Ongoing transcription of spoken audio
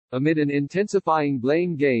Amid an intensifying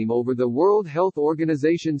blame game over the World Health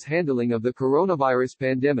Organization's handling of the coronavirus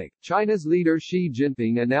pandemic, China's leader Xi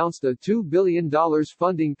Jinping announced a $2 billion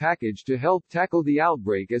funding package to help tackle the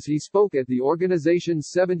outbreak as he spoke at the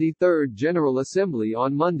organization's 73rd General Assembly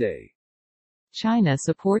on Monday. China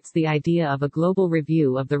supports the idea of a global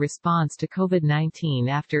review of the response to COVID-19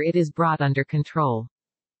 after it is brought under control.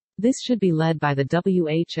 This should be led by the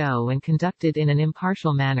WHO and conducted in an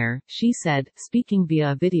impartial manner, Xi said, speaking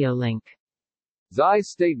via a video link.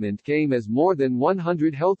 Xi's statement came as more than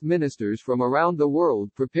 100 health ministers from around the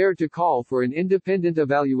world prepared to call for an independent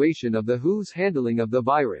evaluation of the WHO's handling of the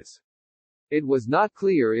virus. It was not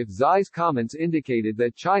clear if Xi's comments indicated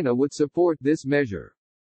that China would support this measure.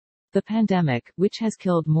 The pandemic, which has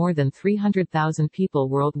killed more than 300,000 people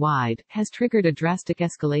worldwide, has triggered a drastic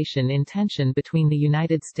escalation in tension between the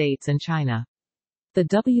United States and China. The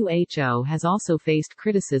WHO has also faced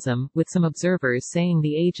criticism, with some observers saying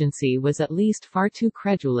the agency was at least far too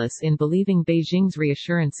credulous in believing Beijing's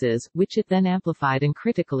reassurances, which it then amplified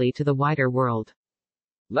uncritically to the wider world.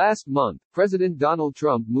 Last month, President Donald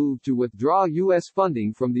Trump moved to withdraw U.S.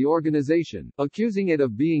 funding from the organization, accusing it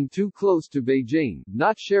of being too close to Beijing,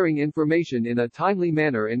 not sharing information in a timely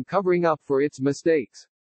manner and covering up for its mistakes.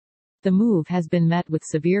 The move has been met with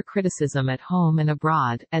severe criticism at home and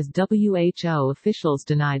abroad, as WHO officials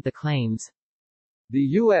denied the claims.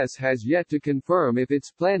 The U.S. has yet to confirm if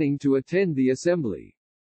it's planning to attend the assembly.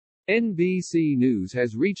 NBC News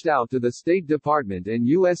has reached out to the State Department and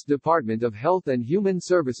U.S. Department of Health and Human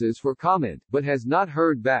Services for comment, but has not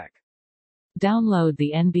heard back. Download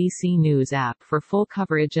the NBC News app for full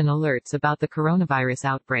coverage and alerts about the coronavirus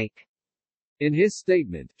outbreak. In his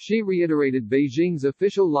statement, Xi reiterated Beijing's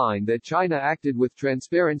official line that China acted with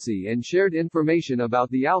transparency and shared information about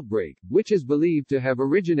the outbreak, which is believed to have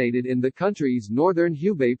originated in the country's northern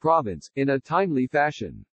Hubei province, in a timely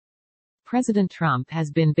fashion. President Trump has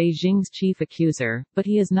been Beijing's chief accuser, but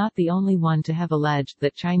he is not the only one to have alleged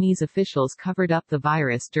that Chinese officials covered up the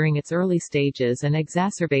virus during its early stages and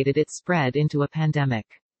exacerbated its spread into a pandemic.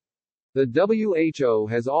 The WHO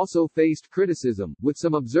has also faced criticism, with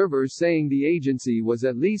some observers saying the agency was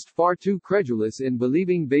at least far too credulous in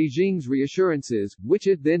believing Beijing's reassurances, which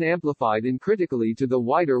it then amplified uncritically to the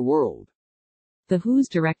wider world. The WHO's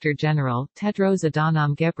Director General, Tedros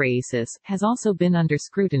Adhanom Ghebreyesus, has also been under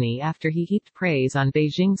scrutiny after he heaped praise on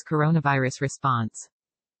Beijing's coronavirus response.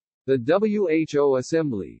 The WHO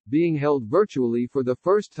Assembly, being held virtually for the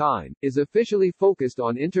first time, is officially focused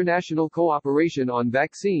on international cooperation on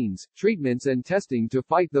vaccines, treatments and testing to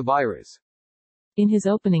fight the virus. In his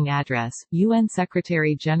opening address, UN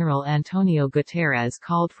Secretary-General Antonio Guterres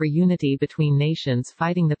called for unity between nations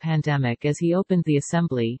fighting the pandemic as he opened the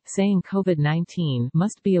assembly, saying COVID-19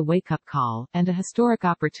 must be a wake-up call, and a historic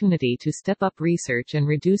opportunity to step up research and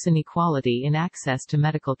reduce inequality in access to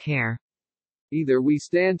medical care. Either we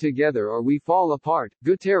stand together or we fall apart,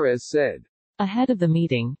 Guterres said. Ahead of the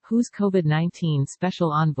meeting, WHO's COVID-19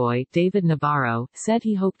 Special Envoy, David Nabarro, said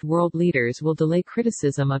he hoped world leaders will delay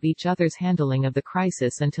criticism of each other's handling of the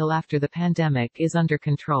crisis until after the pandemic is under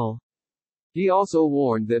control. He also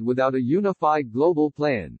warned that without a unified global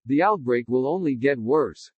plan, the outbreak will only get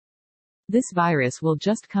worse. This virus will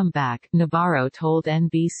just come back, Nabarro told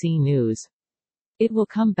NBC News. It will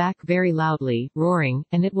come back very loudly, roaring,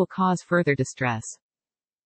 and it will cause further distress.